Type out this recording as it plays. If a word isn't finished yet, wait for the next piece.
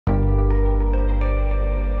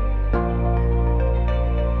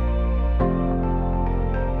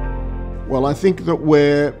Well, I think that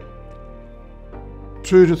we're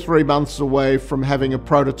 2 to 3 months away from having a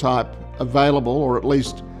prototype available, or at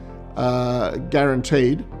least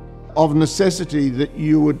guaranteed. Of necessity, that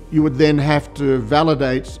you would then have to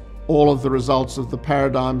validate all of the results of the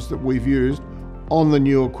paradigms that we've used on the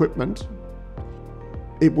new equipment.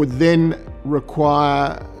 It would then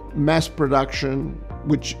require mass production,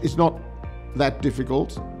 which is not that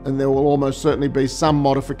difficult, and there will almost certainly be some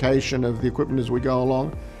modification of the equipment as we go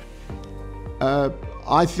along.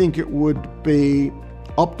 I think it would be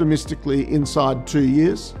optimistically inside 2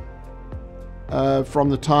 years from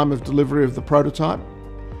the time of delivery of the prototype.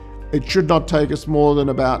 It should not take us more than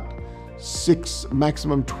about 6,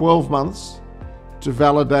 maximum 12 months to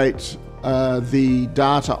validate the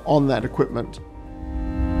data on that equipment.